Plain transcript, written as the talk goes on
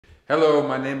Hello,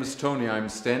 my name is Tony. I'm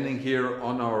standing here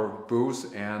on our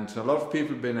booth, and a lot of people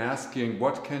have been asking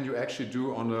what can you actually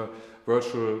do on a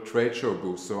virtual trade show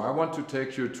booth. So I want to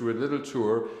take you to a little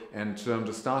tour, and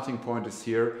the starting point is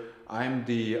here. I'm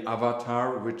the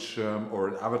avatar, or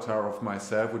an avatar of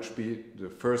myself, which be the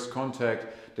first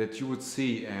contact that you would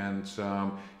see, and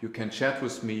you can chat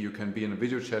with me, you can be in a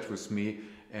video chat with me,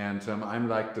 and I'm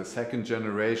like the second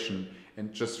generation,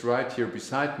 and just right here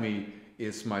beside me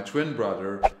is my twin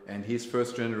brother, and he's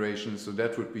first generation, so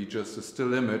that would be just a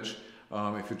still image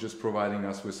if you're just providing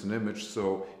us with an image,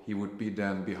 so he would be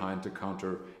then behind the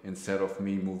counter instead of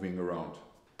me moving around.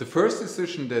 The first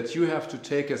decision that you have to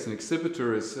take as an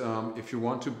exhibitor is if you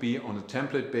want to be on a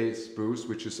template-based booth,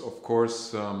 which is of course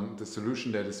the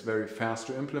solution that is very fast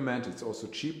to implement. It's also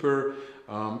cheaper.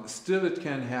 Still it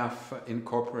can have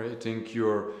incorporating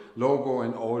your logo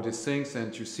and all these things,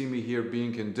 and you see me here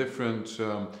being in different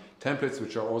templates,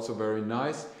 which are also very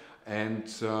nice and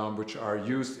which are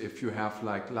used if you have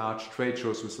like large trade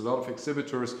shows with a lot of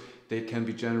exhibitors. They can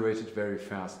be generated very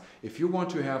fast. If you want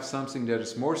to have something that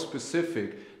is more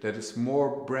specific, that is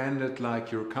more branded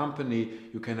like your company,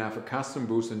 you can have a custom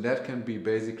booth, and that can be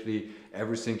basically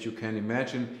everything you can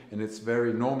imagine, and it's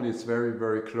normally it's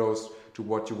very close to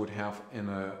what you would have in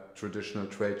a traditional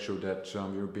trade show that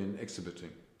you've been exhibiting.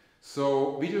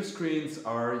 So video screens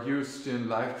are used in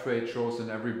live trade shows in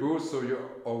every booth, so you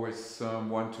always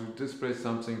want to display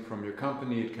something from your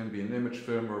company. It can be an image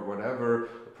film or whatever,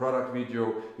 a product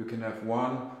video. You can have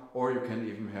one, or you can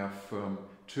even have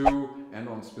two, and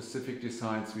on specific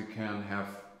designs we can have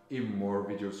even more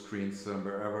video screens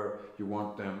wherever you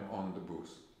want them on the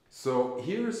booth. So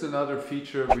here is another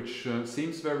feature which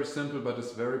seems very simple, but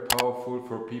is very powerful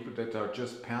for people that are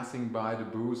just passing by the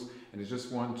booth and they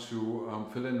just want to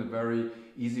fill in a very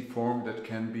easy form that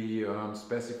can be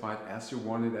specified as you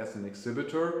want it as an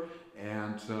exhibitor.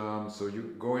 And so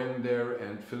you go in there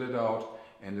and fill it out,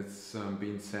 and it's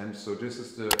being sent. So this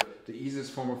is the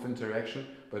easiest form of interaction,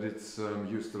 but it's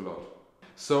used a lot.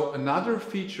 So another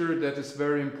feature that is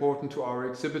very important to our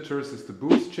exhibitors is the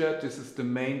booth chat. This is the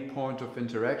main point of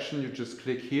interaction. You just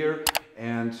click here,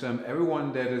 and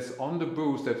everyone that is on the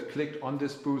booth, that clicked on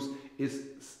this booth, is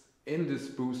in this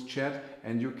booth chat,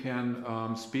 and you can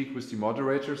speak with the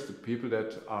moderators, the people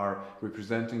that are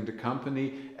representing the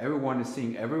company. Everyone is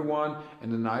seeing everyone,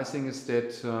 and the nice thing is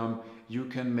that you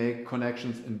can make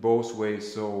connections in both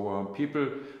ways. So people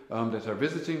that are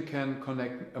visiting can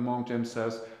connect among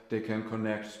themselves, they can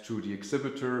connect to the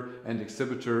exhibitor, and the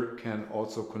exhibitor can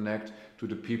also connect to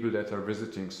the people that are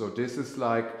visiting. So this is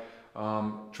like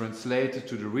translated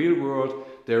to the real world.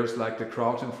 There's like the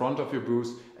crowd in front of your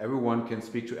booth, everyone can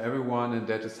speak to everyone, and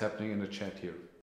that is happening in the chat here.